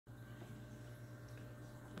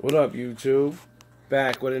What up, YouTube?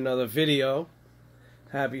 Back with another video.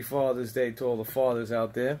 Happy Father's Day to all the fathers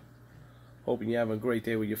out there. Hoping you're having a great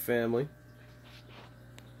day with your family.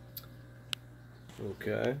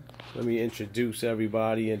 Okay, let me introduce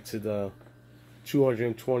everybody into the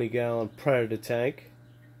 220-gallon Predator tank.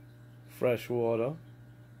 Fresh water.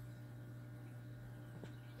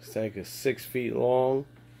 This tank is 6 feet long,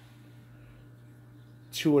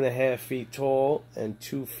 2.5 feet tall, and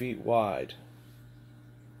 2 feet wide.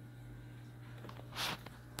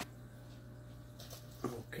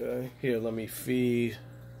 Okay, here, let me feed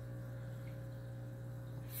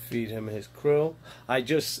him his krill. I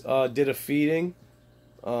just did a feeding.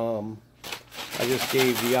 I just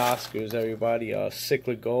gave the Oscars, everybody,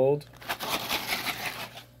 Cichlid Gold.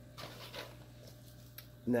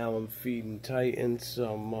 Now I'm feeding Titan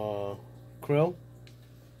some krill,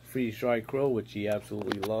 freeze-dried krill, which he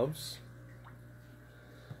absolutely loves.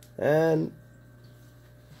 And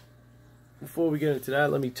before we get into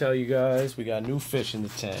that, let me tell you guys, we got new fish in the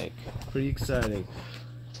tank. Pretty exciting.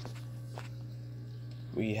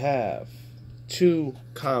 We have 2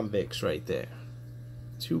 convicts right there.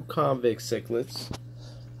 2 convict cichlids.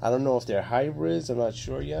 I don't know if they're hybrids, I'm not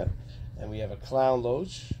sure yet. And we have a clown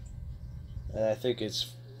loach. And I think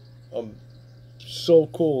it's so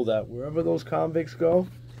cool that wherever those convicts go,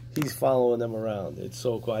 he's following them around. It's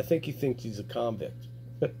so cool. I think he thinks he's a convict.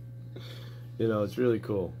 You know, it's really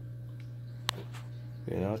cool.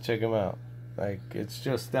 You know, check him out. Like, it's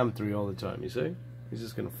just them 3 all the time, you see? He's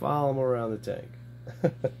just going to follow him around the tank.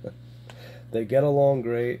 They get along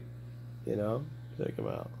great, you know? Check them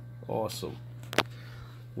out. Awesome.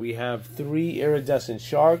 We have 3 iridescent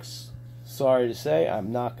sharks. Sorry to say,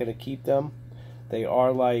 I'm not going to keep them. They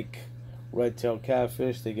are like red-tailed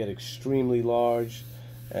catfish. They get extremely large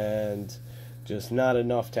and just not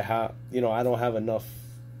enough to have, you know, I don't have enough.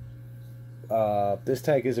 This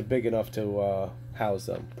tank isn't big enough to house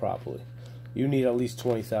them properly. You need at least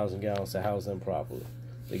 20,000 gallons to house them properly.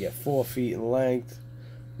 They get 4 feet in length,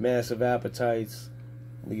 massive appetites.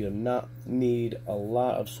 We do not need a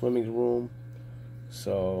lot of swimming room.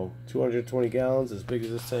 So 220 gallons, as big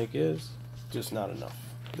as this tank is, just not enough.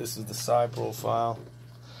 This is the side profile.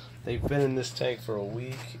 They've been in this tank for a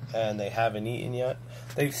week and they haven't eaten yet.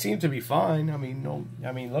 They seem to be fine. I mean,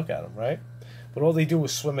 look at them, right? But all they do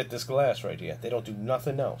is swim at this glass right here. They don't do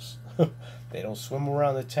nothing else. They don't swim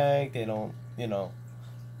around the tank. They don't, you know,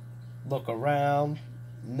 look around.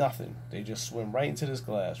 Nothing. They just swim right into this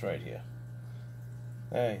glass right here.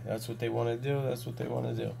 Hey, that's what they want to do. That's what they want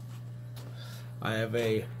to do. I have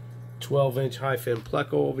a 12-inch high fin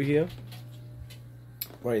pleco over here.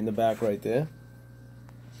 Right in the back right there.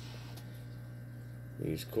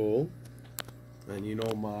 He's cool. And you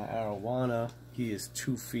know my arowana, he is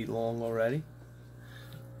 2 feet long already.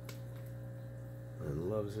 And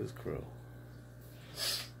loves his krill.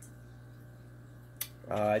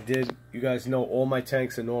 You guys know all my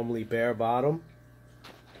tanks are normally bare bottom.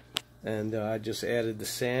 And I just added the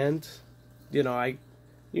sand. You know,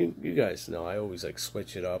 you guys know I always like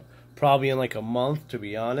switch it up. Probably in like a month, to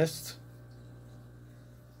be honest.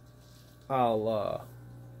 I'll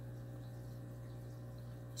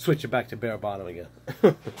switch it back to bare bottom again.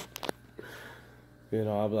 You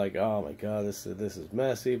know, I'll be like, oh my god, this is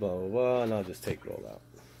messy, blah blah blah, and I'll just take it all out.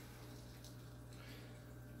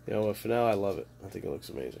 You know, but for now I love it. I think it looks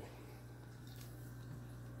amazing.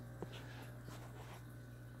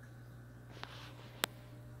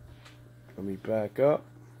 Let me back up.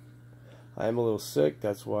 I am a little sick,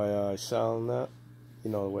 that's why I sound that, you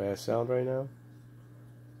know, the way I sound right now.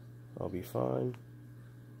 I'll be fine.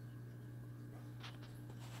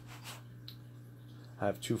 I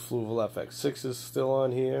have 2 Fluval FX6s still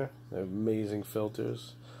on here. They're amazing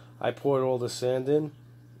filters. I poured all the sand in.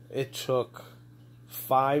 It took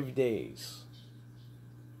 5 days.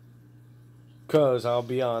 Because, I'll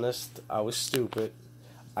be honest, I was stupid.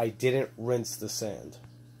 I didn't rinse the sand.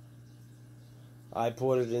 I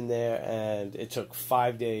poured it in there and it took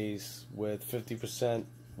 5 days with 50%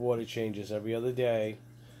 water changes every other day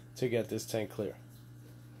to get this tank clear.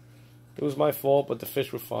 It was my fault, but the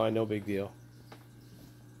fish were fine, no big deal.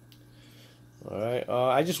 Alright,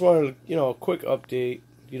 I just wanted, you know, a quick update.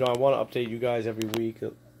 You know, I want to update you guys every week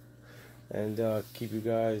and keep you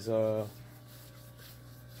guys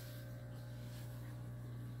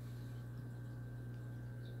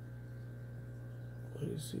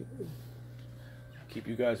keep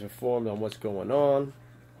you guys informed on what's going on.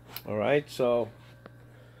 Alright, so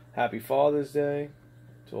happy Father's Day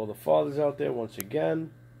to all the fathers out there once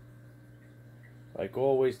again. Like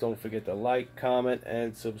always, don't forget to like, comment,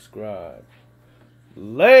 and subscribe.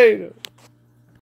 Later.